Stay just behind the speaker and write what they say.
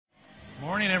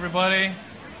Morning, everybody.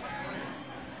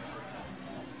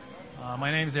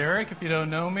 My name is Eric. If you don't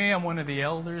know me, I'm one of the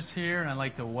elders here, and I'd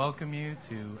like to welcome you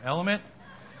to Element.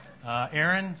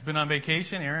 Aaron's been on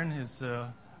vacation. Aaron is the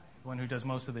one who does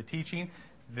most of the teaching.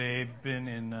 They've been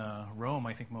in Rome,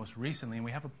 I think, most recently, and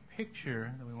we have a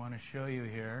picture that we want to show you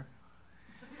here.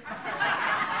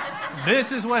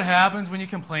 This is what happens when you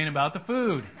complain about the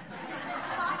food.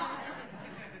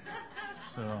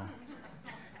 So,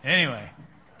 anyway.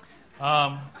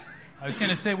 I was going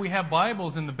to say we have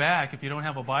Bibles in the back. If you don't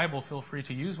have a Bible, feel free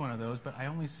to use one of those, but I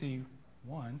only see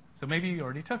one, so maybe you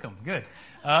already took them. Good.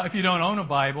 If you don't own a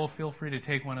Bible, feel free to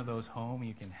take one of those home.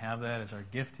 You can have that as our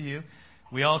gift to you.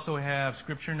 We also have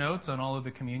scripture notes on all of the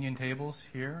communion tables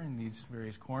here in these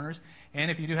various corners.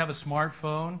 And if you do have a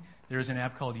smartphone, there's an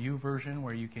app called YouVersion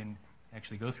where you can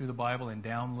actually go through the Bible and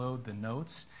download the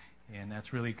notes, and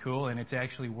that's really cool. And it's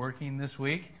actually working this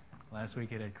week. Last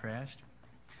week it had crashed.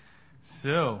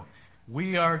 So,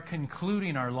 we are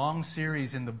concluding our long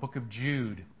series in the book of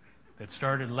Jude that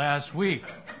started last week,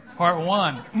 part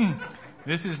 1.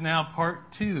 This is now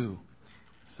part 2.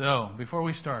 So, before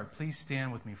we start, please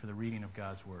stand with me for the reading of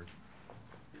God's Word.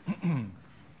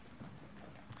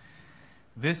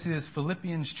 This is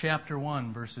Philippians chapter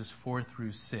 1, verses 4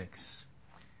 through 6.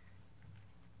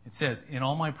 It says, "In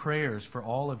all my prayers for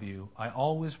all of you, I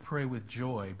always pray with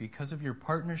joy because of your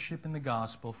partnership in the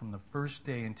gospel from the first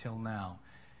day until now,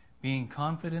 being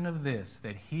confident of this,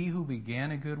 that he who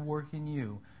began a good work in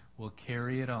you will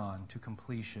carry it on to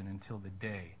completion until the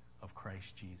day of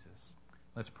Christ Jesus."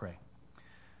 Let's pray.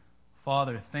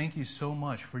 Father, thank you so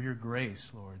much for your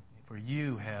grace, Lord, for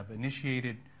you have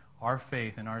initiated our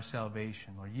faith and our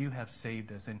salvation. Lord, you have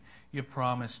saved us, and you have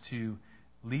promised to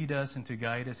lead us and to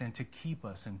guide us and to keep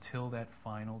us until that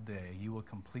final day. You will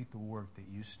complete the work that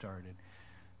you started.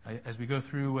 As we go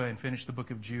through and finish the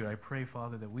book of Jude, I pray,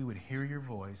 Father, that we would hear your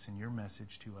voice and your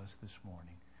message to us this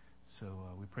morning. So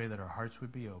we pray that our hearts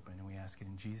would be open, and we ask it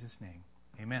in Jesus' name.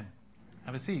 Amen.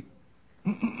 Have a seat.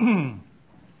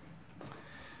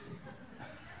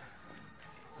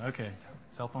 Okay,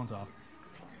 cell phone's off.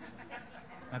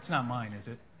 That's not mine, is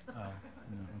it? Oh,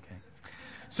 no, okay.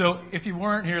 So, if you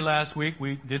weren't here last week,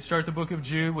 we did start the book of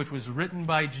Jude, which was written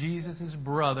by Jesus'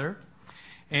 brother.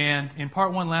 And in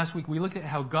part 1 last week, we looked at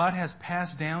how God has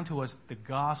passed down to us the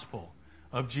gospel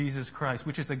of Jesus Christ,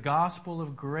 which is a gospel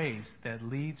of grace that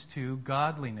leads to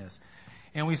godliness.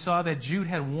 And we saw that Jude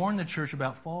had warned the church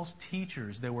about false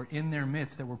teachers that were in their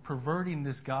midst, that were perverting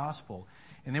this gospel.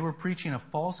 And they were preaching a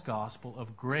false gospel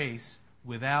of grace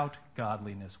without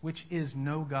godliness, which is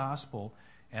no gospel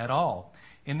at all.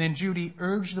 And then Jude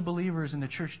urged the believers in the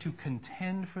church to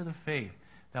contend for the faith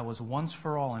that was once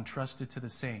for all entrusted to the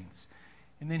saints.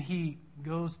 And then he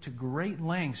goes to great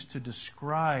lengths to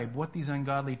describe what these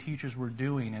ungodly teachers were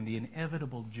doing and the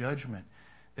inevitable judgment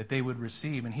that they would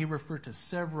receive. And he referred to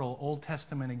several Old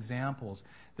Testament examples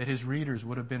that his readers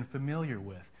would have been familiar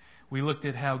with. We looked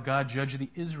at how God judged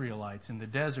the Israelites in the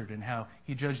desert and how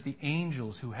he judged the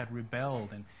angels who had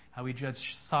rebelled and how he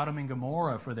judged Sodom and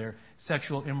Gomorrah for their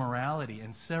sexual immorality,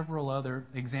 and several other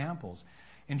examples.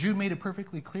 And Jude made it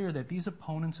perfectly clear that these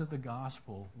opponents of the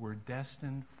gospel were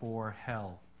destined for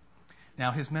hell.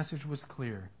 Now, his message was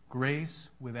clear. Grace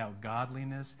without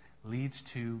godliness leads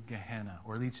to Gehenna,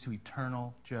 or leads to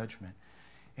eternal judgment.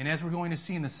 And as we're going to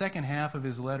see in the second half of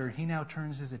his letter, he now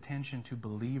turns his attention to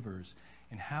believers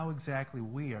and how exactly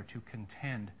we are to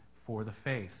contend for the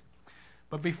faith.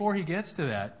 But before he gets to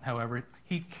that, however,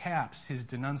 he caps his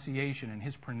denunciation and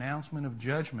his pronouncement of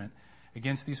judgment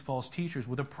against these false teachers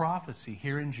with a prophecy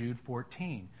here in Jude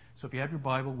 14. So if you have your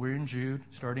Bible, we're in Jude,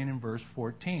 starting in verse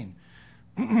 14.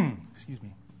 Excuse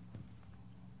me.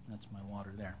 That's my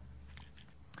water there.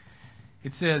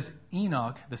 It says,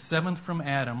 "Enoch, the seventh from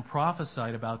Adam,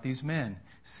 prophesied about these men.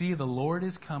 See, the Lord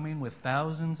is coming with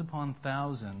thousands upon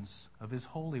thousands of his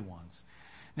holy ones."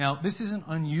 Now, this isn't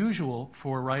unusual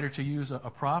for a writer to use a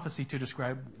prophecy to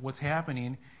describe what's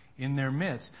happening in their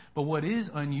midst. But what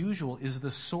is unusual is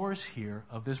the source here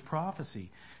of this prophecy.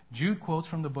 Jude quotes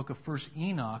from the book of 1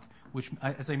 Enoch, which,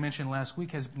 as I mentioned last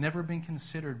week, has never been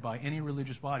considered by any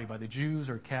religious body, by the Jews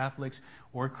or Catholics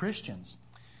or Christians.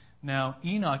 Now,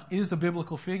 Enoch is a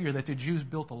biblical figure that the Jews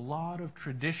built a lot of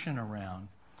tradition around.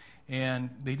 And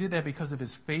they did that because of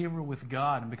his favor with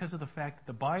God and because of the fact that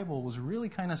the Bible was really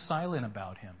kind of silent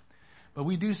about him. But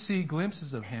we do see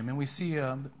glimpses of him, and we see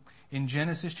in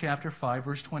Genesis chapter 5,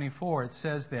 verse 24, it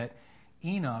says that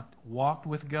Enoch walked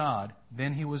with God,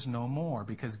 then he was no more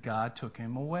because God took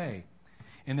him away.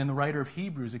 And then the writer of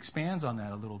Hebrews expands on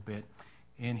that a little bit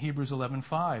In Hebrews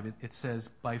 11:5, it says,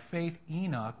 "By faith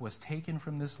Enoch was taken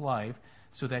from this life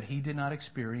so that he did not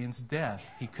experience death.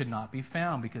 He could not be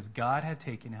found because God had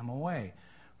taken him away.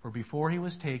 For before he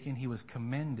was taken, he was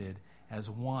commended as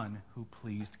one who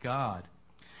pleased God."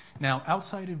 Now,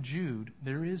 outside of Jude,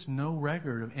 there is no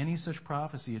record of any such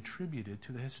prophecy attributed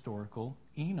to the historical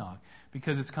Enoch,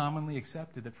 because it's commonly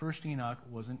accepted that First Enoch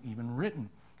wasn't even written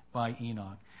by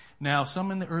Enoch. Now,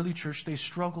 some in the early church, they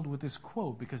struggled with this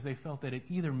quote because they felt that it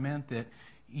either meant that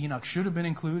Enoch should have been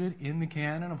included in the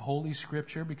canon of Holy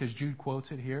Scripture because Jude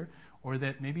quotes it here, or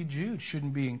that maybe Jude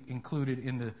shouldn't be included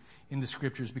in the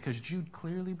Scriptures because Jude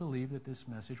clearly believed that this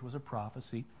message was a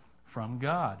prophecy from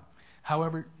God.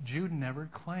 However, Jude never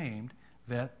claimed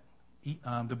that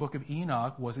the book of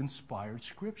Enoch was inspired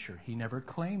Scripture. He never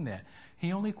claimed that.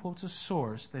 He only quotes a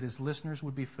source that his listeners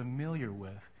would be familiar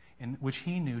with and which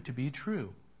he knew to be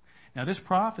true. Now, this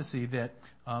prophecy that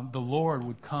the Lord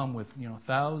would come with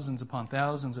thousands upon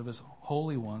thousands of his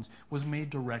holy ones was made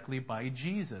directly by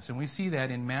Jesus. And we see that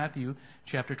in Matthew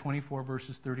chapter 24,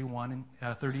 verses 30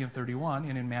 and 31,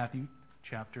 and in Matthew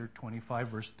chapter 25,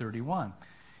 verse 31.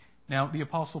 Now, the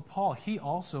Apostle Paul, he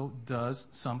also does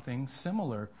something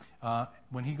similar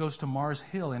when he goes to Mars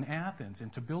Hill in Athens.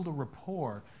 And to build a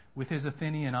rapport with his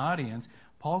Athenian audience,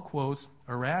 Paul quotes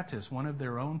Aratus, one of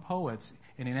their own poets,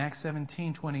 and in Acts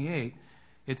 17:28,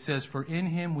 it says, "For in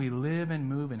him we live and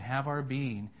move and have our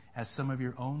being, as some of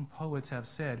your own poets have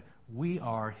said, we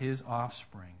are his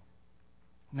offspring."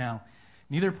 Now,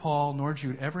 neither Paul nor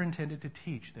Jude ever intended to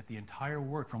teach that the entire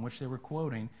work from which they were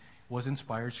quoting was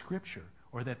inspired Scripture,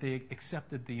 or that they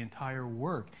accepted the entire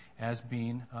work as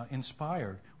being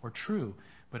inspired or true.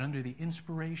 But under the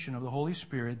inspiration of the Holy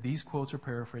Spirit, these quotes or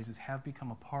paraphrases have become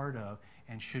a part of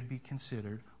and should be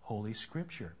considered Holy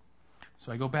Scripture.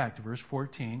 So I go back to verse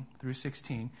 14 through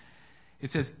 16.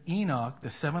 It says, "Enoch, the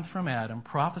seventh from Adam,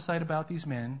 prophesied about these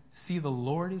men. See, the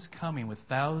Lord is coming with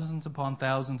thousands upon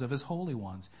thousands of his holy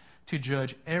ones, to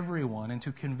judge everyone and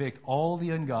to convict all the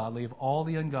ungodly of all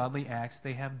the ungodly acts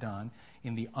they have done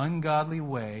in the ungodly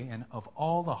way, and of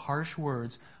all the harsh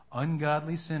words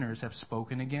ungodly sinners have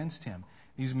spoken against him.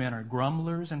 These men are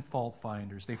grumblers and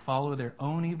fault-finders. They follow their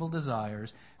own evil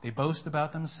desires. They boast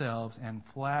about themselves and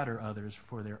flatter others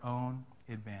for their own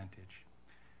advantage."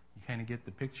 You kind of get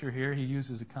the picture here. He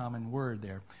uses a common word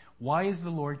there. Why is the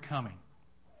Lord coming?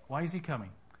 Why is he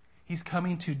coming? He's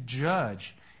coming to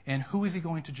judge. And who is he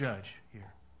going to judge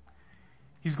here?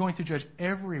 He's going to judge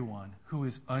everyone who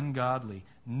is ungodly.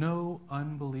 No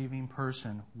unbelieving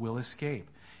person will escape.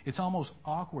 It's almost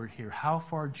awkward here how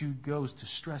far Jude goes to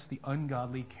stress the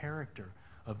ungodly character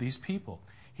of these people.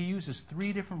 He uses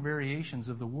 3 different variations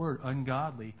of the word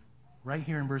ungodly right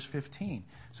here in verse 15.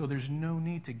 So there's no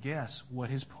need to guess what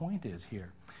his point is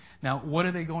here. Now, what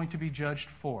are they going to be judged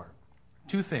for?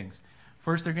 2 things.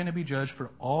 First, they're going to be judged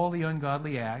for all the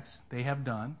ungodly acts they have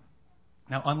done.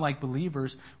 Now, unlike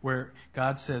believers, where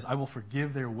God says, "I will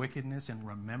forgive their wickedness and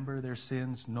remember their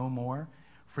sins no more,"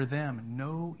 for them,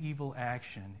 no evil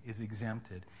action is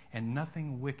exempted, and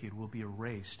nothing wicked will be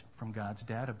erased from God's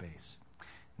database.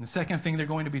 And the second thing they're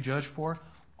going to be judged for,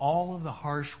 all of the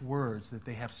harsh words that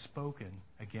they have spoken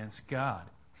against God.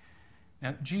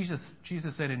 Now, Jesus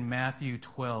said in Matthew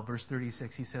 12, verse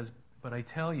 36, he says, "But I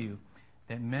tell you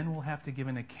that men will have to give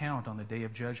an account on the day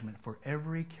of judgment for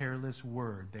every careless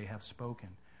word they have spoken.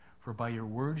 For by your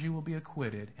words you will be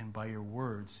acquitted, and by your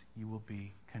words you will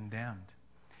be condemned."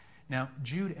 Now,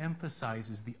 Jude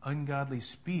emphasizes the ungodly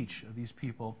speech of these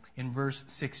people in verse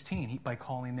 16 by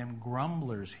calling them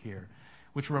grumblers here,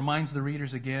 which reminds the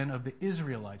readers again of the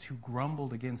Israelites who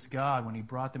grumbled against God when he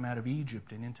brought them out of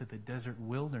Egypt and into the desert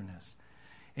wilderness.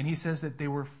 And he says that they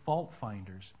were fault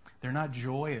finders. They're not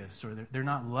joyous or they're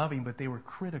not loving, but they were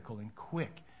critical and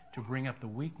quick to bring up the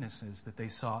weaknesses that they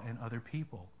saw in other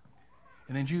people.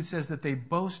 And then Jude says that they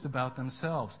boast about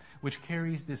themselves, which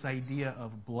carries this idea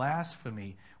of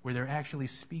blasphemy, where they're actually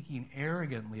speaking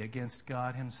arrogantly against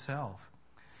God himself.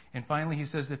 And finally, he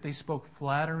says that they spoke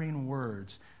flattering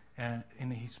words,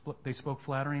 they spoke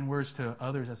flattering words to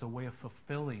others as a way of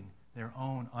fulfilling their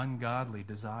own ungodly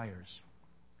desires.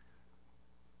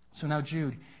 So now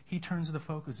Jude, he turns the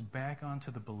focus back onto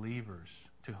the believers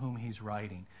to whom he's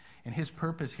writing. And his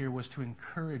purpose here was to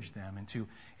encourage them and to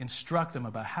instruct them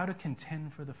about how to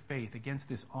contend for the faith against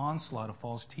this onslaught of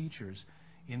false teachers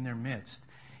in their midst.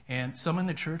 And some in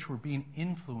the church were being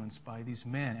influenced by these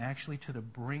men, actually to the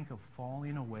brink of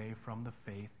falling away from the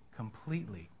faith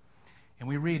completely. And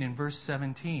we read in verse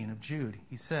 17 of Jude,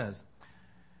 he says,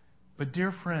 But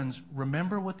dear friends,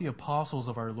 remember what the apostles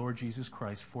of our Lord Jesus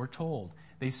Christ foretold.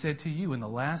 They said to you, in the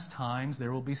last times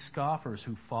there will be scoffers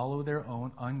who follow their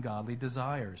own ungodly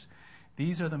desires.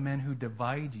 These are the men who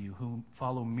divide you, who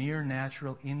follow mere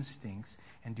natural instincts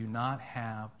and do not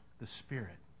have the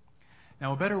Spirit.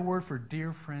 Now, a better word for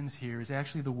dear friends here is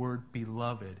actually the word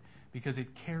beloved, because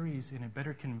it carries and it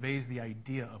better conveys the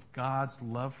idea of God's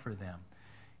love for them.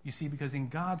 You see, because in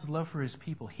God's love for his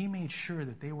people, he made sure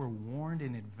that they were warned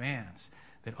in advance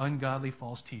that ungodly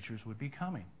false teachers would be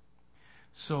coming.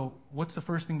 So, what's the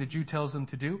first thing that Jude tells them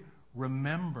to do?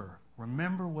 Remember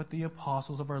what the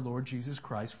apostles of our Lord Jesus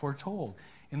Christ foretold.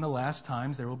 In the last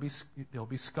times, there will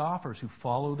be scoffers who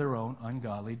follow their own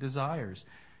ungodly desires.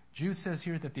 Jude says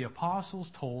here that the apostles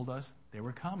told us they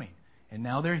were coming, and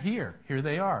now they're here. Here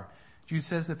they are. Jude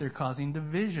says that they're causing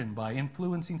division by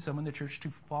influencing some in the church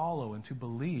to follow and to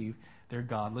believe their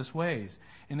godless ways.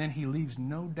 And then he leaves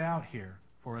no doubt here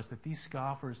for us that these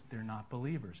scoffers, they're not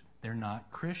believers. They're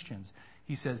not Christians.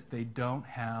 He says they don't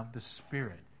have the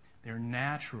Spirit. They're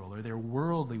natural, or they're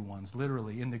worldly ones,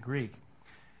 literally, in the Greek.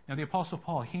 Now, the Apostle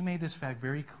Paul, he made this fact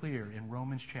very clear in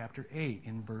Romans chapter 8,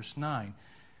 in verse 9.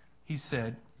 He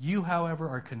said, "You, however,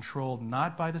 are controlled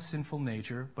not by the sinful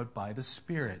nature, but by the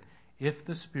Spirit, if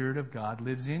the Spirit of God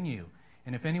lives in you.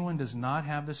 And if anyone does not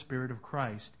have the Spirit of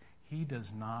Christ, he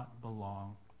does not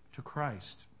belong to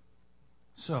Christ."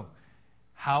 So,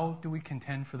 how do we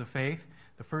contend for the faith?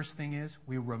 The first thing is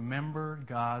we remember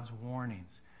God's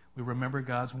warnings. We remember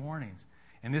God's warnings.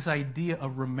 And this idea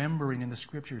of remembering in the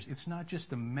Scriptures, it's not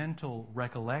just a mental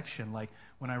recollection, like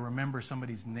when I remember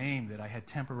somebody's name that I had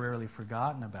temporarily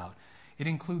forgotten about. It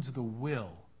includes the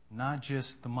will, not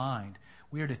just the mind.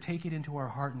 We are to take it into our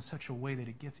heart in such a way that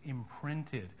it gets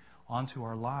imprinted onto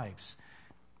our lives.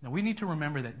 Now, we need to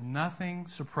remember that nothing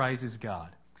surprises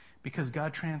God, because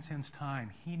God transcends time.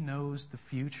 He knows the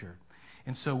future.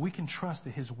 And so we can trust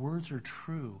that his words are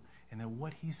true and that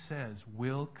what he says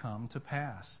will come to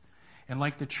pass. And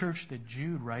like the church that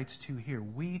Jude writes to here,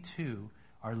 we too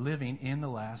are living in the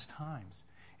last times.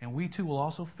 And we too will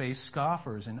also face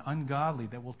scoffers and ungodly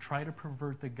that will try to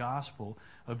pervert the gospel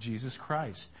of Jesus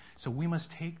Christ. So we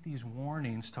must take these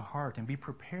warnings to heart and be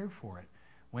prepared for it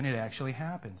when it actually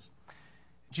happens.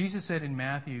 Jesus said in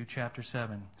Matthew chapter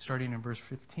 7, starting in verse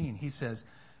 15, he says,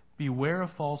 "Beware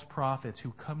of false prophets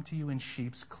who come to you in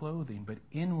sheep's clothing, but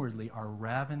inwardly are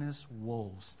ravenous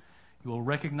wolves. You will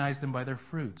recognize them by their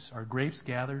fruits. Are grapes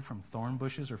gathered from thorn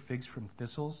bushes or figs from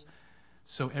thistles?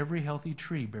 So every healthy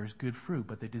tree bears good fruit,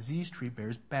 but the diseased tree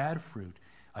bears bad fruit.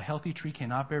 A healthy tree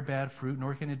cannot bear bad fruit,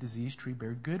 nor can a diseased tree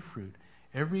bear good fruit.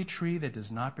 Every tree that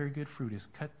does not bear good fruit is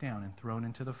cut down and thrown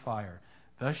into the fire.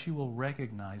 Thus you will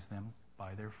recognize them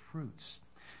by their fruits."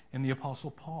 And the Apostle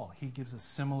Paul, he gives a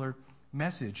similar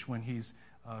message when he's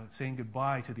saying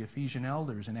goodbye to the Ephesian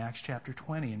elders in Acts chapter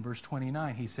 20. In verse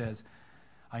 29, he says,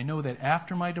 "I know that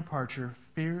after my departure,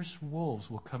 fierce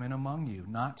wolves will come in among you,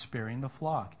 not sparing the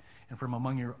flock. And from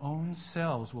among your own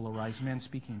selves will arise men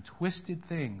speaking twisted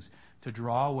things to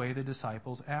draw away the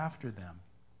disciples after them."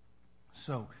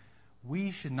 So,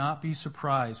 we should not be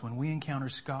surprised when we encounter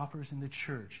scoffers in the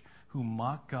church who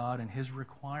mock God and his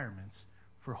requirements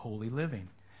for holy living.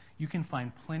 You can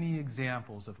find plenty of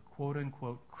examples of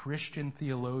quote-unquote Christian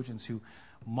theologians who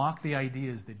mock the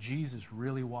ideas that Jesus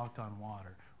really walked on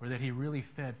water, or that he really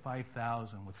fed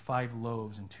 5,000 with 5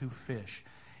 loaves and 2 fish.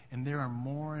 And there are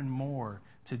more and more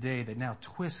today that now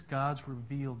twist God's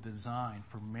revealed design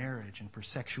for marriage and for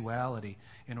sexuality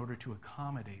in order to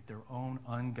accommodate their own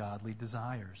ungodly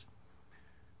desires.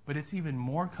 But it's even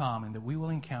more common that we will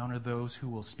encounter those who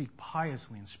will speak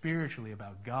piously and spiritually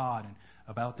about God and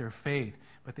about their faith,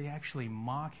 but they actually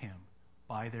mock him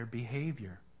by their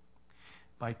behavior,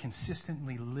 by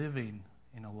consistently living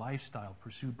in a lifestyle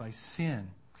pursued by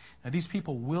sin. Now, these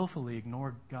people willfully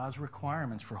ignore God's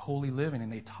requirements for holy living,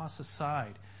 and they toss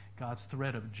aside God's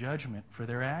threat of judgment for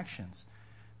their actions.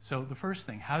 So the first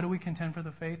thing, how do we contend for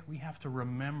the faith? We have to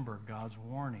remember God's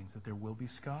warnings that there will be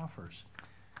scoffers.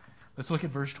 Let's look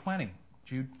at verse 20.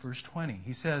 Jude, verse 20.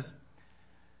 He says,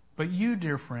 "But you,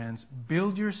 dear friends,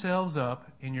 build yourselves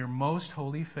up in your most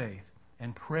holy faith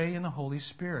and pray in the Holy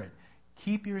Spirit.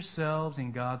 Keep yourselves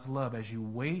in God's love as you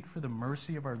wait for the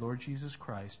mercy of our Lord Jesus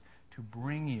Christ to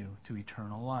bring you to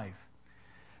eternal life."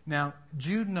 Now,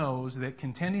 Jude knows that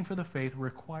contending for the faith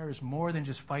requires more than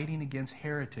just fighting against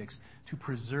heretics to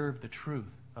preserve the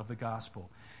truth of the gospel.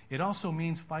 It also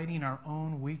means fighting our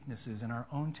own weaknesses and our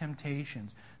own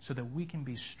temptations so that we can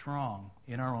be strong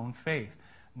in our own faith.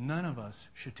 None of us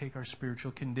should take our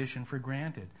spiritual condition for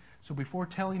granted. So before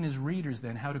telling his readers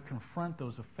then how to confront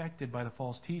those affected by the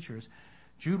false teachers,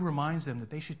 Jude reminds them that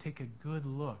they should take a good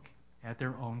look at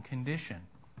their own condition.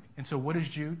 And so what does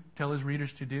Jude tell his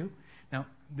readers to do? Now,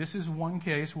 this is one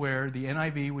case where the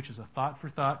NIV, which is a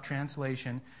thought-for-thought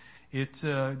translation, it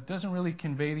doesn't really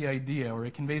convey the idea, or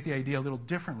it conveys the idea a little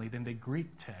differently than the Greek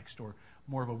text, or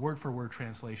more of a word-for-word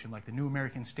translation like the New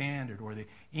American Standard or the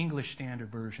English Standard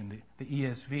Version, the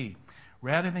ESV.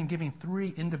 Rather than giving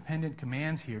three independent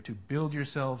commands here to build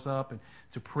yourselves up and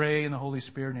to pray in the Holy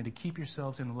Spirit and to keep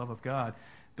yourselves in the love of God,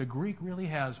 the Greek really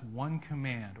has one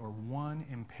command or one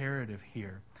imperative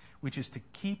here, which is to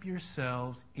keep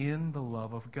yourselves in the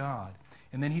love of God.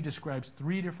 And then he describes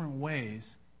three different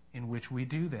ways in which we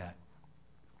do that.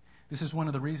 This is one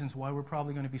of the reasons why we're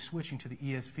probably going to be switching to the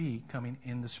ESV coming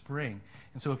in the spring.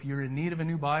 And so if you're in need of a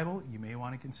new Bible, you may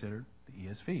want to consider the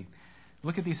ESV.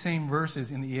 Look at these same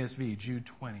verses in the ESV, Jude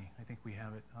 20. I think we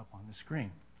have it up on the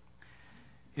screen.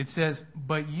 It says,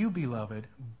 "But you, beloved,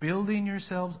 building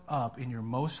yourselves up in your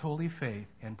most holy faith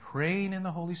and praying in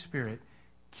the Holy Spirit,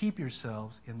 keep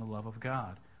yourselves in the love of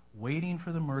God, waiting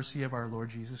for the mercy of our Lord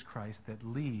Jesus Christ that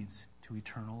leads to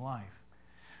eternal life."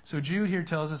 So Jude here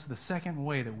tells us the second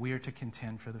way that we are to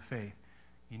contend for the faith.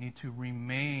 You need to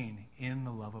remain in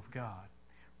the love of God.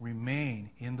 Remain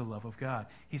in the love of God.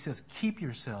 He says, keep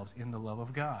yourselves in the love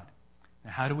of God.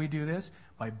 Now, how do we do this?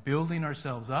 By building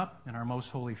ourselves up in our most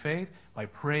holy faith, by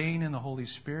praying in the Holy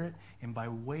Spirit, and by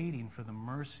waiting for the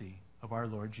mercy of our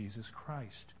Lord Jesus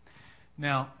Christ.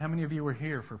 Now, how many of you were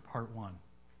here for part 1?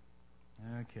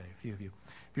 Okay, a few of you.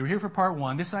 If you were here for part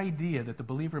 1, this idea that the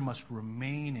believer must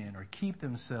remain in or keep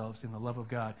themselves in the love of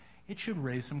God, it should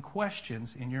raise some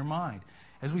questions in your mind.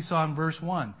 As we saw in verse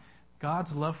 1,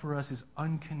 God's love for us is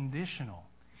unconditional.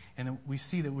 And we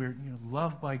see that we're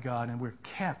loved by God and we're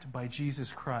kept by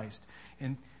Jesus Christ.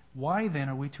 And why then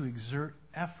are we to exert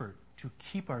effort to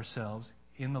keep ourselves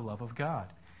in the love of God?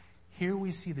 Here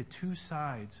we see the two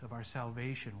sides of our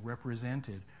salvation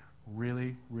represented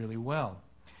really, really well.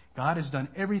 God has done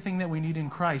everything that we need in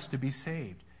Christ to be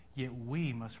saved, yet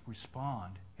we must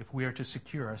respond if we are to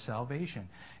secure our salvation.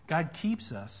 God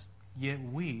keeps us, yet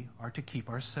we are to keep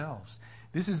ourselves.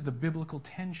 This is the biblical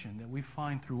tension that we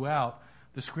find throughout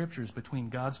the Scriptures between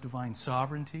God's divine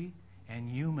sovereignty and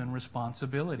human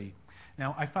responsibility.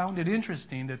 Now, I found it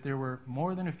interesting that there were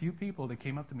more than a few people that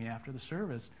came up to me after the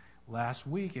service last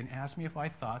week and asked me if I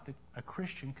thought that a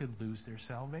Christian could lose their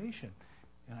salvation.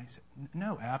 And I said,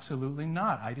 no, absolutely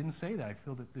not. I didn't say that. I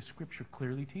feel that the Scripture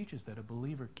clearly teaches that a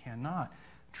believer cannot,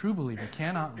 true believer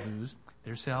cannot lose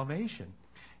their salvation.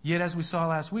 Yet, as we saw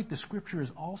last week, the Scripture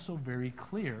is also very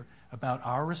clear about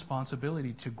our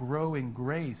responsibility to grow in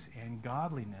grace and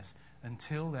godliness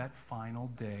until that final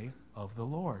day of the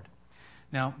Lord.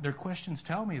 Now, their questions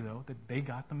tell me, though, that they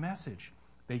got the message.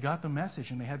 They got the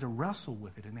message, and they had to wrestle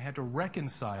with it, and they had to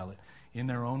reconcile it in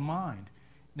their own mind.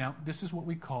 Now, this is what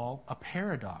we call a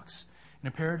paradox.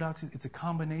 And a paradox, it's a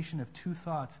combination of two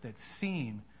thoughts that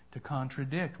seem to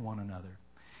contradict one another.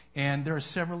 And there are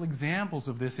several examples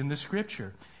of this in the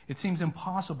Scripture. It seems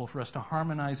impossible for us to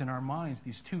harmonize in our minds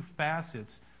these two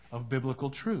facets of biblical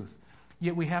truth.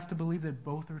 Yet we have to believe that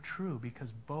both are true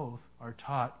because both are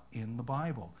taught in the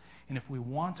Bible. And if we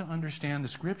want to understand the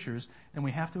Scriptures, then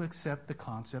we have to accept the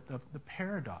concept of the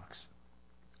paradox.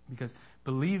 Because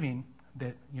believing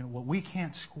that what we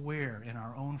can't square in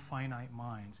our own finite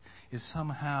minds is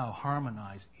somehow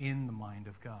harmonized in the mind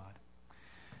of God.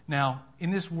 Now,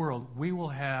 in this world, we will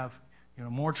have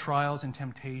more trials and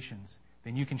temptations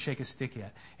than you can shake a stick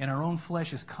at. And our own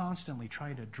flesh is constantly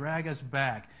trying to drag us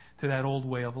back to that old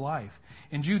way of life.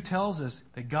 And Jude tells us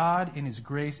that God, in His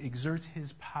grace, exerts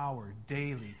His power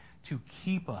daily to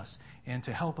keep us and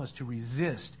to help us to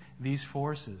resist these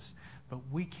forces. But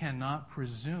we cannot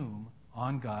presume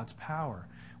on God's power.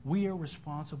 We are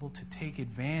responsible to take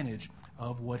advantage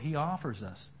of what He offers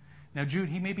us. Now, Jude,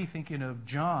 he may be thinking of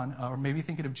John, or maybe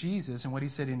thinking of Jesus and what he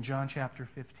said in John chapter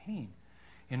 15.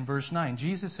 In verse 9,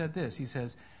 Jesus said this. He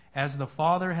says, "As the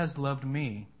Father has loved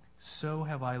me, so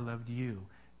have I loved you.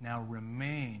 Now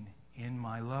remain in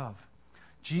my love."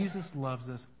 Jesus loves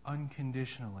us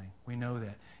unconditionally. We know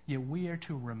that. Yet we are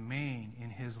to remain in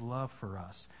His love for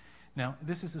us. Now,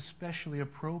 this is especially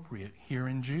appropriate here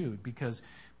in Jude because,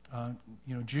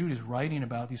 Jude is writing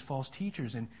about these false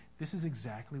teachers, and this is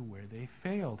exactly where they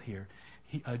failed here.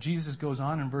 Jesus goes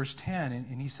on in verse 10,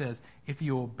 and he says, "If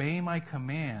you obey my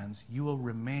commands, you will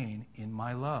remain in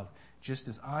my love, just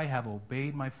as I have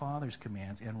obeyed my Father's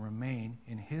commands and remain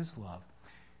in His love."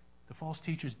 The false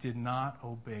teachers did not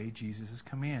obey Jesus'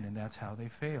 command, and that's how they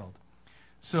failed.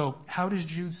 So, how does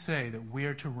Jude say that we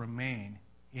are to remain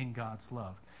in God's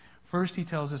love? First, he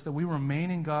tells us that we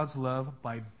remain in God's love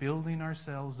by building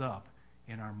ourselves up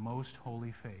in our most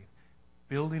holy faith.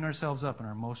 building ourselves up in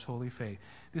our most holy faith.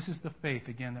 This is the faith,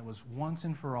 again, that was once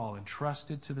and for all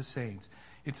entrusted to the saints.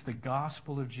 It's the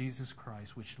gospel of Jesus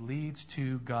Christ, which leads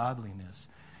to godliness.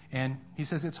 And he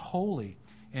says it's holy.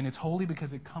 And it's holy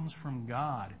because it comes from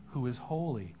God, who is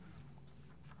holy.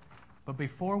 But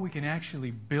before we can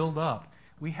actually build up,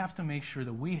 we have to make sure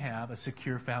that we have a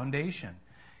secure foundation.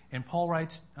 And Paul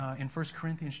writes in 1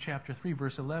 Corinthians chapter 3,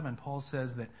 verse 11, Paul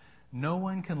says that no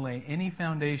one can lay any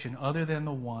foundation other than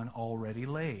the one already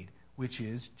laid, which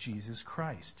is Jesus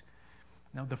Christ.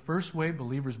 Now, the first way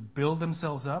believers build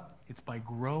themselves up, it's by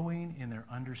growing in their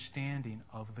understanding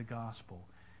of the gospel.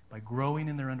 By growing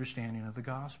in their understanding of the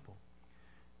gospel.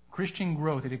 Christian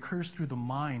growth, it occurs through the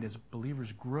mind as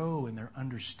believers grow in their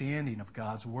understanding of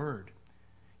God's Word.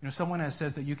 You know, someone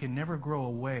says that you can never grow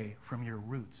away from your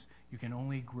roots. You can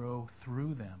only grow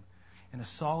through them. And a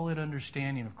solid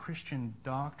understanding of Christian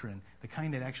doctrine, the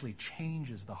kind that actually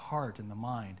changes the heart and the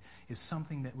mind, is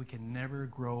something that we can never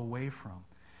grow away from.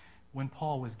 When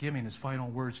Paul was giving his final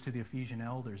words to the Ephesian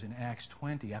elders in Acts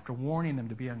 20, after warning them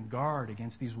to be on guard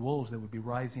against these wolves that would be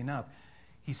rising up,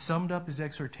 he summed up his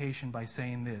exhortation by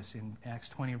saying this in Acts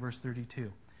 20, verse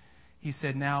 32. He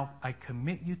said, "Now I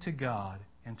commit you to God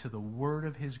and to the word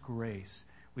of his grace,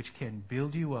 which can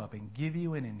build you up and give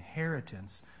you an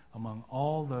inheritance among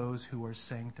all those who are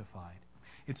sanctified."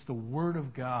 It's the word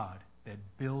of God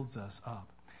that builds us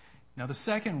up. Now, the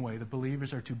second way the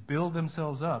believers are to build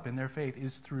themselves up in their faith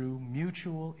is through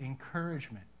mutual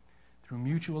encouragement. Through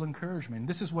mutual encouragement. And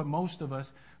this is what most of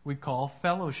us would call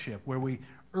fellowship, where we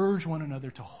urge one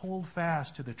another to hold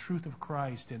fast to the truth of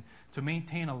Christ and to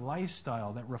maintain a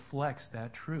lifestyle that reflects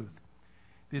that truth.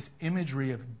 This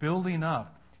imagery of building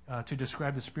up to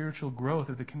describe the spiritual growth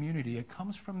of the community, it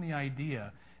comes from the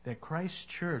idea that Christ's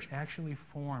church actually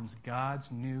forms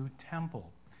God's new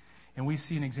temple. And we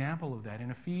see an example of that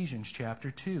in Ephesians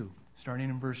chapter 2, starting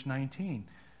in verse 19.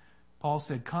 Paul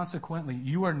said, "Consequently,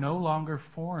 you are no longer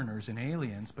foreigners and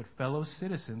aliens, but fellow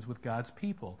citizens with God's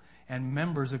people and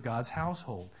members of God's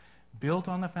household, built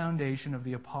on the foundation of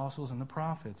the apostles and the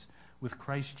prophets, with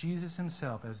Christ Jesus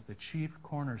himself as the chief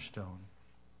cornerstone.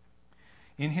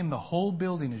 In him the whole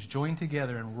building is joined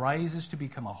together and rises to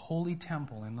become a holy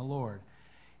temple in the Lord.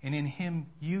 And in him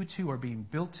you too are being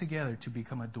built together to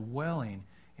become a dwelling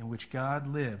in which God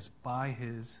lives by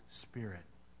his Spirit."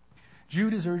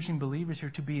 Jude is urging believers here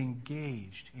to be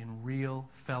engaged in real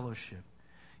fellowship.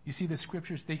 You see, the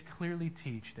Scriptures, they clearly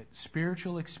teach that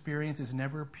spiritual experience is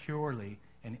never purely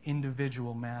an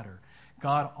individual matter.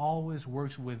 God always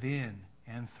works within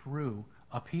and through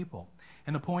a people.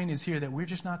 And the point is here that we're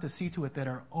just not to see to it that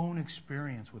our own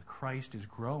experience with Christ is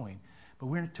growing, but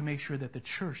we're to make sure that the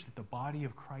church, that the body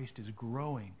of Christ is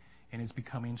growing and is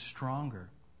becoming stronger.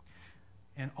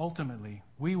 And ultimately,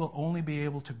 we will only be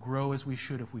able to grow as we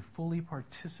should if we fully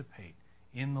participate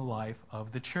in the life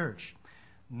of the church.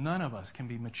 None of us can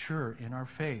be mature in our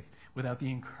faith without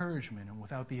the encouragement and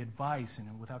without the advice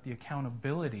and without the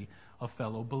accountability of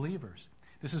fellow believers.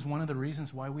 This is one of the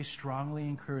reasons why we strongly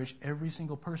encourage every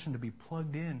single person to be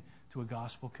plugged in to a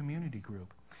gospel community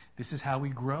group. This is how we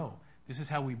grow. This is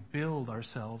how we build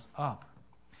ourselves up.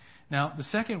 Now, the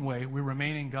second way we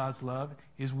remain in God's love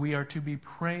is we are to be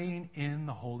praying in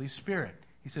the Holy Spirit.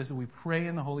 He says that we pray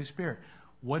in the Holy Spirit.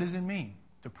 What does it mean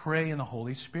to pray in the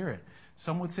Holy Spirit?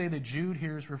 Some would say that Jude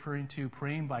here is referring to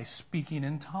praying by speaking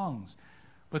in tongues.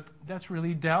 But that's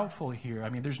really doubtful here. I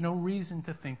mean, there's no reason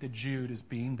to think that Jude is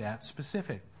being that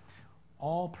specific.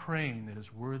 All praying that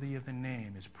is worthy of the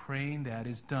name is praying that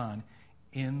is done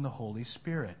in the Holy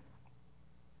Spirit.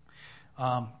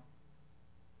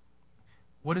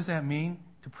 What does that mean,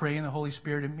 to pray in the Holy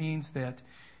Spirit? It means that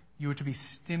you are to be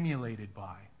stimulated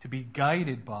by, to be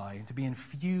guided by, and to be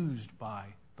infused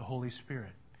by the Holy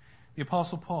Spirit. The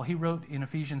Apostle Paul, he wrote in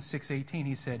Ephesians 6:18,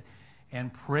 he said,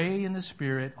 "And pray in the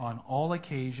Spirit on all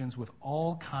occasions with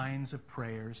all kinds of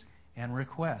prayers and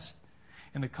requests."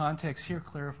 And the context here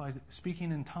clarifies that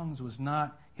speaking in tongues was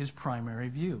not his primary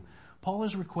view. Paul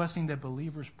is requesting that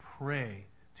believers pray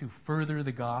to further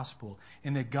the gospel,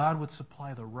 and that God would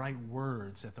supply the right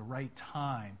words at the right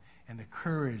time and the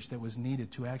courage that was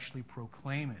needed to actually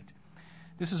proclaim it.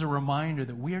 This is a reminder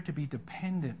that we are to be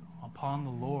dependent upon the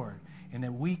Lord, and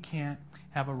that we can't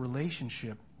have a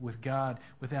relationship with God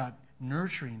without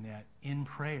nurturing that in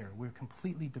prayer. We're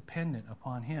completely dependent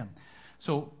upon him.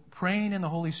 So praying in the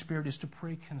Holy Spirit is to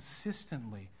pray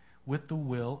consistently with the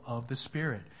will of the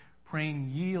Spirit. Praying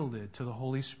yielded to the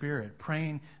Holy Spirit,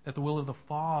 praying that the will of the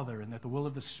Father and that the will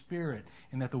of the Spirit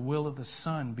and that the will of the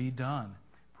Son be done,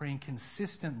 praying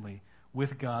consistently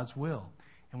with God's will.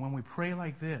 And when we pray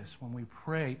like this, when we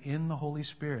pray in the Holy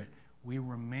Spirit, we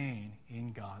remain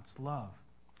in God's love.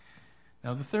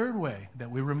 Now, the third way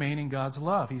that we remain in God's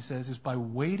love, he says, is by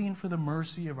waiting for the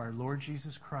mercy of our Lord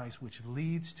Jesus Christ, which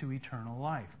leads to eternal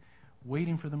life.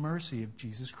 Waiting for the mercy of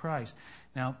Jesus Christ.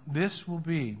 Now, this will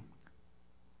be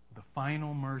the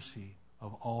final mercy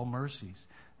of all mercies.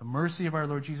 The mercy of our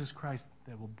Lord Jesus Christ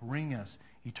that will bring us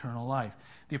eternal life.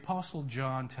 The Apostle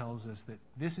John tells us that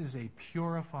this is a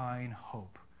purifying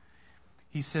hope.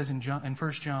 He says in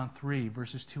 1 John 3,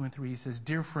 verses 2 and 3, he says,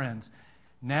 "Dear friends,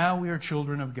 now we are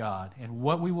children of God, and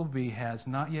what we will be has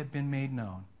not yet been made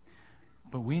known.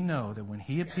 But we know that when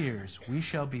he appears, we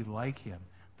shall be like him,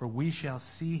 for we shall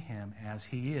see him as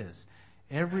he is.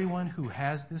 Everyone who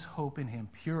has this hope in him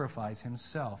purifies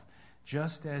himself,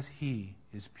 just as he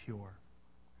is pure."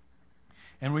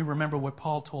 And we remember what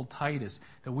Paul told Titus,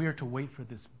 that we are to wait for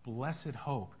this blessed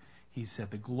hope. He said,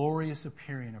 the glorious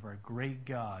appearing of our great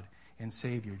God and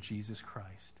Savior, Jesus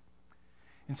Christ.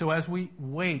 And so as we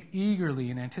wait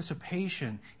eagerly in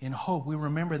anticipation, in hope, we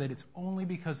remember that it's only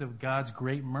because of God's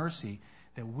great mercy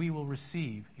that we will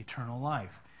receive eternal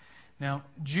life. Now,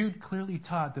 Jude clearly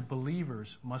taught that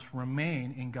believers must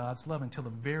remain in God's love until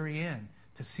the very end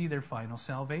to see their final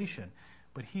salvation.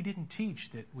 But he didn't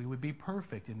teach that we would be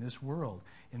perfect in this world,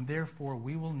 and therefore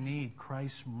we will need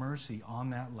Christ's mercy on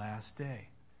that last day.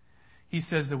 He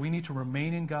says that we need to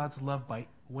remain in God's love by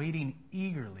waiting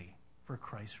eagerly for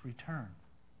Christ's return.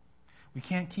 We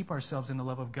can't keep ourselves in the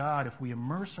love of God if we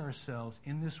immerse ourselves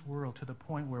in this world to the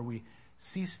point where we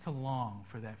cease to long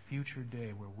for that future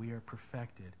day where we are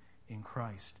perfected in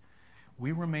Christ.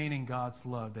 We remain in God's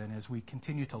love then as we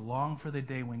continue to long for the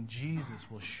day when Jesus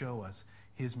will show us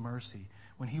his mercy,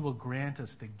 when he will grant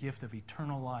us the gift of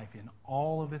eternal life in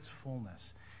all of its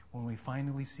fullness, when we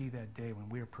finally see that day when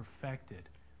we are perfected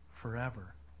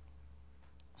forever.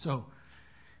 So,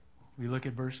 we look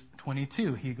at verse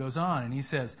 22. He goes on and he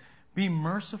says, "Be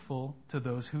merciful to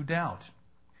those who doubt.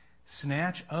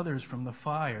 Snatch others from the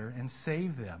fire and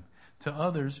save them. To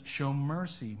others show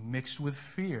mercy mixed with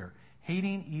fear,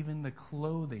 hating even the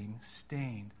clothing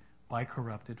stained by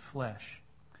corrupted flesh."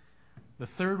 The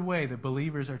third way that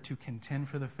believers are to contend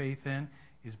for the faith in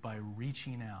is by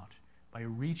reaching out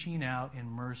in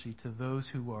mercy to those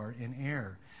who are in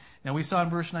error. Now we saw in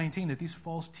verse 19 that these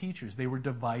false teachers, they were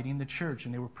dividing the church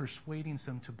and they were persuading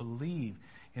some to believe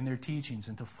in their teachings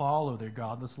and to follow their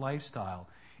godless lifestyle.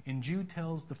 And Jude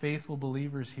tells the faithful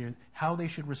believers here how they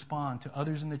should respond to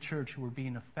others in the church who were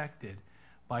being affected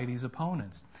by these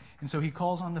opponents. And so he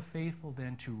calls on the faithful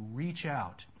then to reach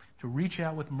out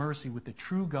with mercy, with the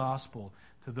true gospel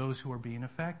to those who are being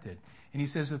affected. And he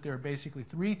says that there are basically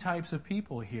three types of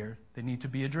people here that need to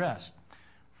be addressed.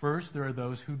 First, there are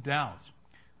those who doubt.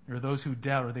 There are those who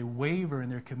doubt or they waver in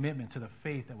their commitment to the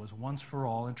faith that was once for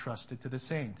all entrusted to the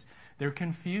saints. They're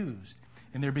confused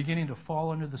and they're beginning to fall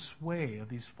under the sway of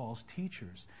these false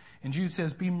teachers. And Jude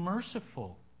says, be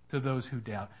merciful to those who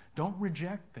doubt. Don't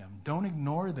reject them. Don't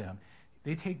ignore them.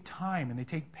 They take time and they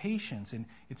take patience, and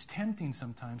it's tempting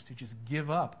sometimes to just give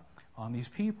up on these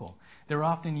people. They're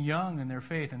often young in their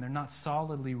faith and they're not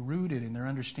solidly rooted in their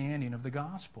understanding of the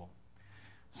gospel.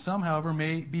 Some, however,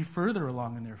 may be further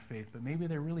along in their faith, but maybe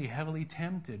they're really heavily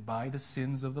tempted by the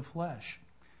sins of the flesh.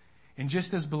 And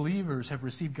just as believers have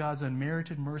received God's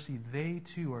unmerited mercy, they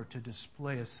too are to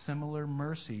display a similar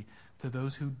mercy to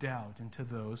those who doubt and to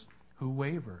those who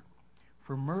waver.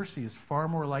 For mercy is far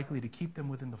more likely to keep them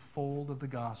within the fold of the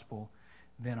gospel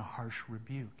than a harsh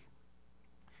rebuke.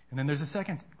 And then there's a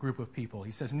second group of people.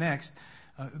 He says next,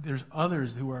 there's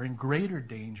others who are in greater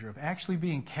danger of actually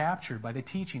being captured by the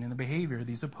teaching and the behavior of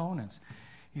these opponents.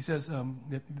 He says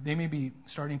that they may be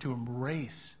starting to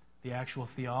embrace the actual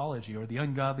theology or the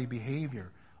ungodly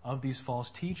behavior of these false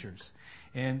teachers.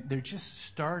 And they're just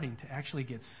starting to actually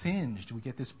get singed. We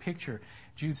get this picture.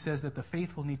 Jude says that the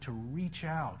faithful need to reach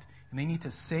out and they need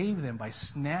to save them by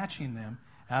snatching them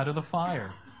out of the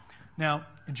fire. Now,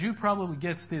 Jude probably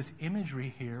gets this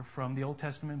imagery here from the Old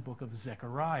Testament book of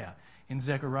Zechariah, in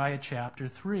Zechariah chapter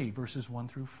 3, verses 1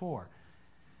 through 4.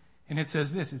 And it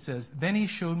says this, it says, "Then he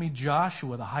showed me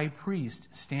Joshua the high priest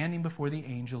standing before the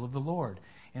angel of the Lord,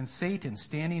 and Satan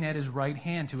standing at his right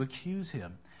hand to accuse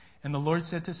him. And the Lord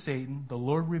said to Satan, 'The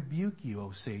Lord rebuke you,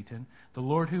 O Satan. The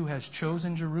Lord who has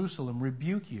chosen Jerusalem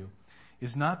rebuke you.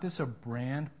 Is not this a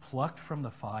brand plucked from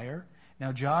the fire?'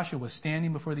 Now Joshua was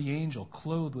standing before the angel,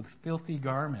 clothed with filthy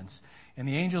garments. And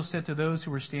the angel said to those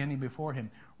who were standing before him,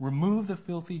 'Remove the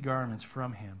filthy garments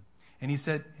from him.' And he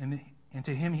said, and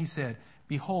to him he said,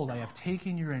 'Behold, I have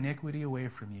taken your iniquity away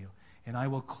from you, and I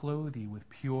will clothe you with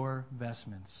pure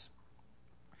vestments.'"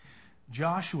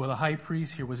 Joshua, the high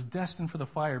priest here, was destined for the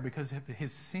fire because of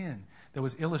his sin that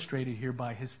was illustrated here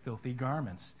by his filthy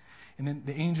garments. And then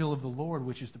the angel of the Lord,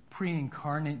 which is the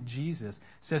pre-incarnate Jesus,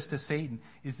 says to Satan,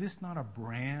 "Is this not a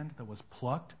brand that was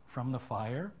plucked from the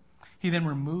fire?" He then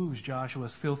removes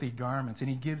Joshua's filthy garments and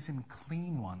he gives him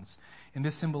clean ones. And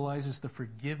this symbolizes the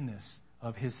forgiveness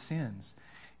of his sins.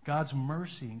 God's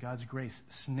mercy and God's grace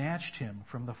snatched him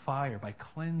from the fire by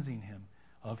cleansing him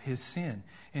of his sin.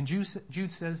 And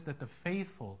Jude says that the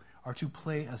faithful are to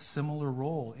play a similar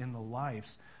role in the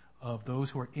lives of those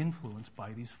who are influenced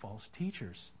by these false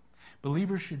teachers.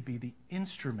 Believers should be the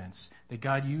instruments that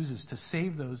God uses to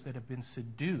save those that have been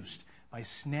seduced by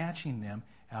snatching them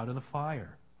out of the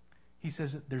fire. He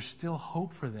says that there's still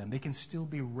hope for them. They can still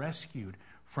be rescued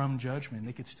from judgment.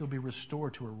 They can still be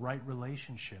restored to a right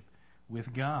relationship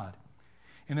with God.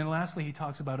 And then lastly, he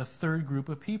talks about a third group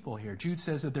of people here. Jude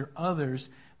says that there are others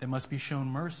that must be shown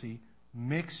mercy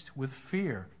mixed with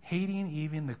fear, hating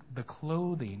even the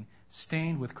clothing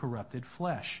stained with corrupted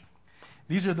flesh.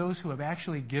 These are those who have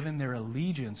actually given their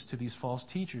allegiance to these false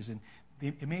teachers, and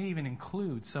it may even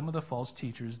include some of the false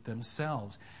teachers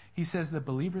themselves. He says that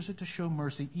believers are to show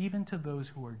mercy even to those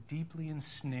who are deeply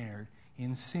ensnared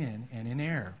in sin and in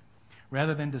error.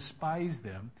 Rather than despise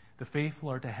them, the faithful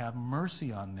are to have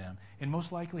mercy on them. And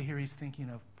most likely here he's thinking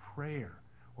of prayer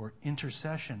or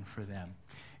intercession for them.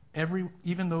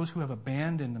 Even those who have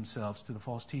abandoned themselves to the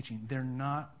false teaching, they're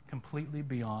not completely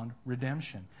beyond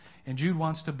redemption. And Jude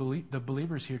wants the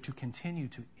believers here to continue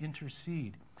to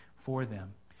intercede for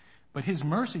them. But his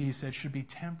mercy, he said, should be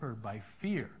tempered by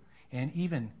fear and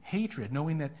even hatred,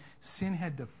 knowing that sin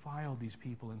had defiled these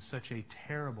people in such a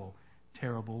terrible,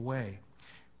 terrible way.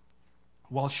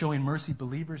 While showing mercy,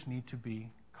 believers need to be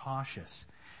cautious.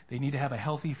 They need to have a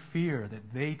healthy fear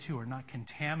that they too are not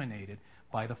contaminated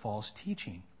by the false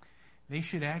teaching. They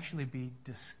should actually be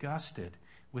disgusted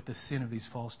with the sin of these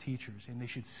false teachers, and they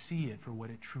should see it for what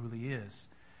it truly is.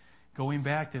 Going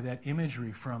back to that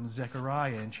imagery from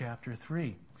Zechariah in chapter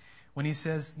 3, when he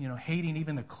says, hating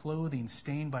even the clothing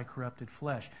stained by corrupted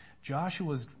flesh,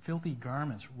 Joshua's filthy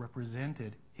garments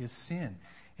represented his sin.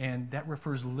 And that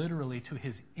refers literally to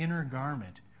his inner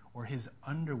garment or his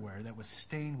underwear that was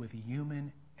stained with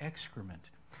human excrement.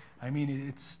 I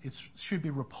mean, it should be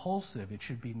repulsive. It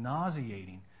should be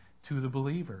nauseating to the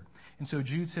believer. And so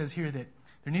Jude says here that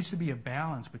there needs to be a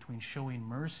balance between showing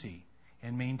mercy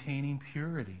and maintaining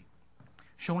purity.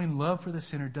 Showing love for the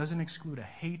sinner doesn't exclude a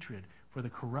hatred for the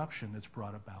corruption that's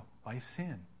brought about by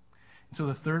sin. And so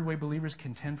the third way believers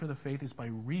contend for the faith is by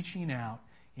reaching out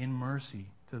in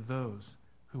mercy to those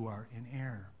who are in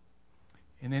error.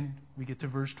 And then we get to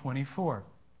verse 24.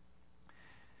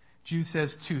 Jude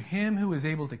says, "To him who is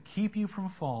able to keep you from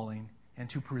falling and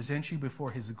to present you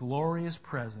before his glorious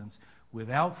presence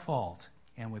without fault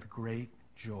and with great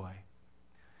joy."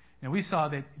 Now we saw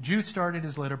that Jude started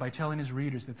his letter by telling his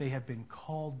readers that they have been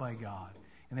called by God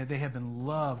and that they have been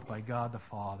loved by God the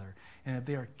Father and that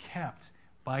they are kept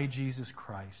by Jesus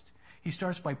Christ. He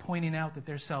starts by pointing out that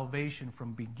their salvation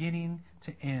from beginning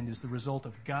to end is the result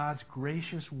of God's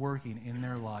gracious working in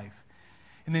their life.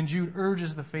 And then Jude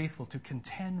urges the faithful to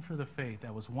contend for the faith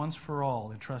that was once for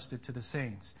all entrusted to the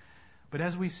saints. But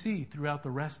as we see throughout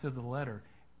the rest of the letter,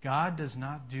 God does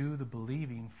not do the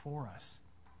believing for us.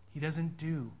 He doesn't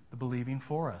do the believing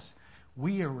for us.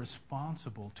 We are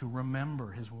responsible to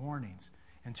remember his warnings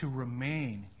and to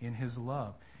remain in his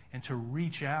love and to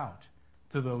reach out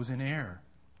to those in error.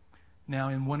 Now,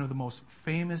 in one of the most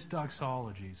famous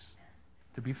doxologies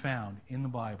to be found in the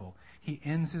Bible, he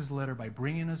ends his letter by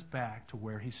bringing us back to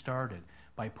where he started,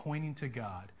 by pointing to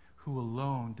God, who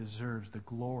alone deserves the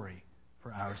glory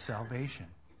for our salvation.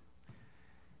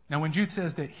 Now, when Jude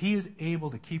says that he is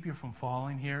able to keep you from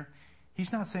falling here,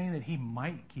 he's not saying that he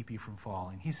might keep you from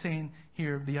falling. He's saying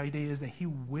here the idea is that he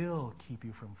will keep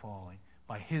you from falling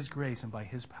by his grace and by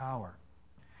his power.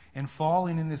 And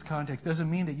falling in this context doesn't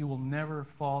mean that you will never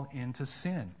fall into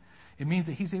sin. It means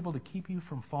that he's able to keep you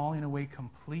from falling away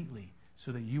completely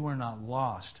so that you are not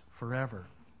lost forever.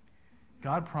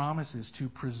 God promises to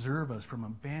preserve us from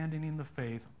abandoning the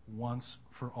faith once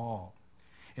for all.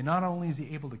 And not only is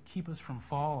he able to keep us from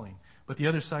falling, but the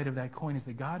other side of that coin is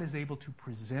that God is able to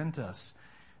present us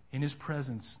in his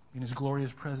presence, in his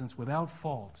glorious presence, without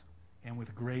fault and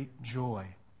with great joy.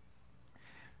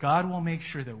 God will make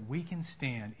sure that we can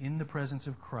stand in the presence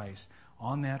of Christ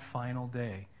on that final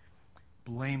day,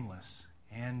 blameless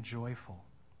and joyful.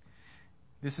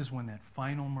 This is when that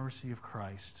final mercy of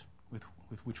Christ, with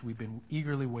which we've been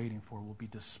eagerly waiting for, will be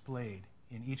displayed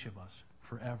in each of us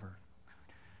forever.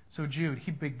 So Jude, he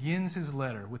begins his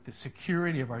letter with the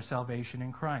security of our salvation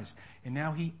in Christ. And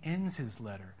now he ends his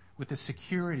letter with the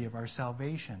security of our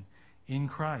salvation in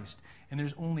Christ. And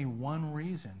there's only one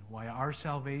reason why our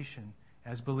salvation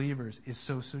as believers is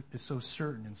so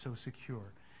certain and so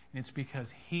secure. And it's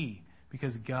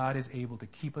because God is able to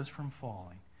keep us from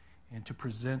falling and to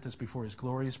present us before His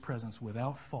glorious presence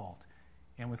without fault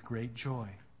and with great joy.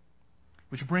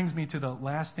 Which brings me to the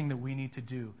last thing that we need to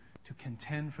do to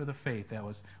contend for the faith that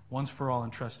was once for all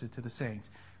entrusted to the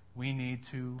saints. We need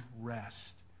to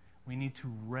rest. We need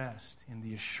to rest in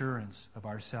the assurance of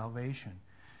our salvation.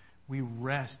 We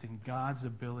rest in God's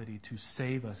ability to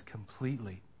save us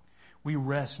completely. We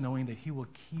rest knowing that He will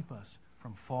keep us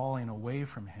from falling away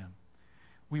from Him.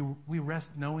 We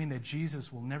rest knowing that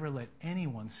Jesus will never let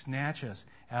anyone snatch us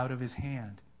out of His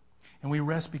hand. And we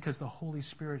rest because the Holy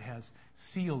Spirit has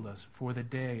sealed us for the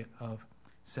day of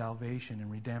salvation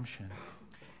and redemption.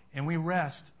 And we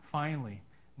rest, finally,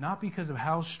 not because of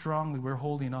how strongly we're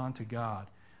holding on to God,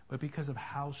 but because of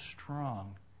how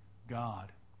strong God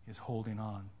is holding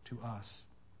on to us.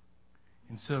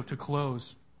 And so, to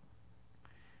close,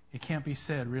 it can't be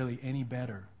said really any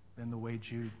better than the way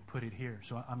Jude put it here.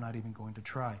 So I'm not even going to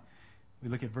try. We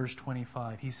look at verse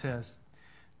 25. He says,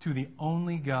 "To the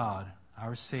only God,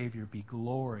 our Savior, be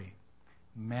glory,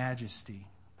 majesty,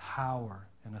 power,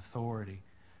 and authority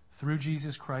through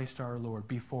Jesus Christ our Lord,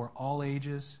 before all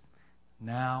ages,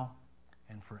 now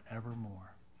and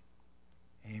forevermore.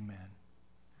 Amen."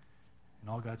 And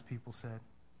all God's people said,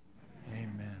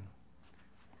 Amen.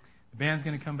 The band's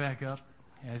going to come back up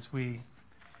as we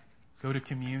go to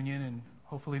communion, and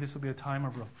hopefully this will be a time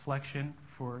of reflection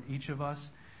for each of us.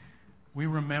 We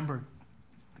remember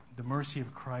the mercy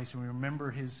of Christ, and we remember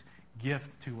His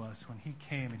gift to us when He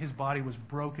came, and His body was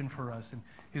broken for us, and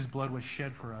His blood was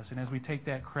shed for us. And as we take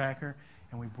that cracker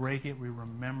and we break it, we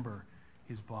remember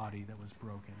His body that was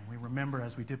broken. And we remember,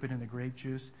 as we dip it in the grape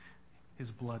juice,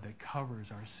 His blood that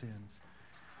covers our sins.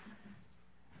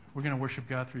 We're going to worship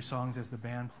God through songs as the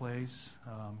band plays.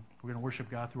 We're going to worship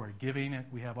God through our giving.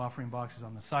 We have offering boxes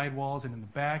on the side walls and in the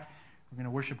back. We're going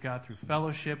to worship God through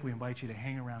fellowship. We invite you to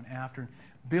hang around after and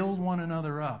build one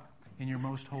another up in your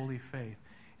most holy faith.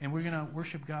 And we're going to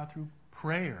worship God through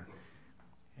prayer.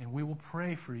 And we will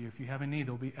pray for you if you have a need.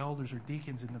 There will be elders or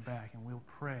deacons in the back, and we'll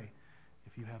pray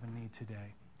if you have a need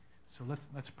today. So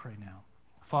let's pray now.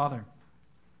 Father,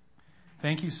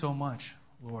 thank you so much,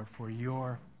 Lord, for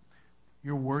your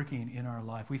working in our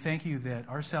life. We thank you that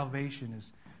our salvation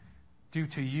is due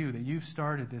to you, that you've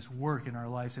started this work in our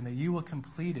lives, and that you will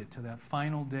complete it to that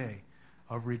final day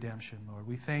of redemption, Lord.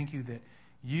 We thank you that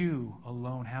you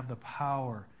alone have the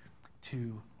power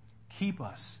to keep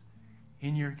us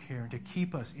in your care, to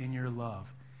keep us in your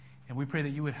love. And we pray that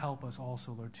you would help us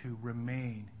also, Lord, to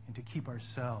remain and to keep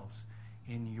ourselves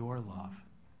in your love.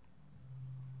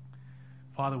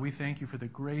 Father, we thank you for the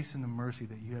grace and the mercy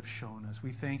that you have shown us.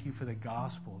 We thank you for the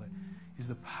gospel that is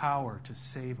the power to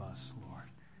save us, Lord.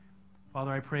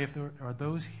 Father, I pray if there are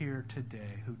those here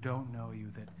today who don't know you,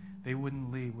 that they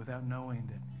wouldn't leave without knowing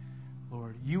that,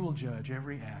 Lord, you will judge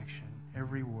every action,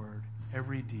 every word,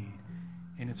 every deed.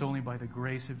 And it's only by the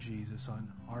grace of Jesus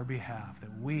on our behalf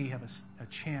that we have a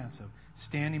chance of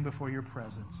standing before your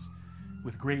presence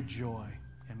with great joy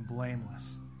and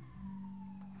blameless.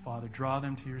 Father, draw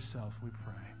them to yourself, we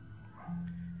pray.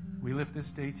 We lift this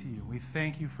day to you. We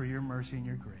thank you for your mercy and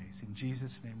your grace. In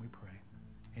Jesus' name we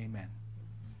pray. Amen.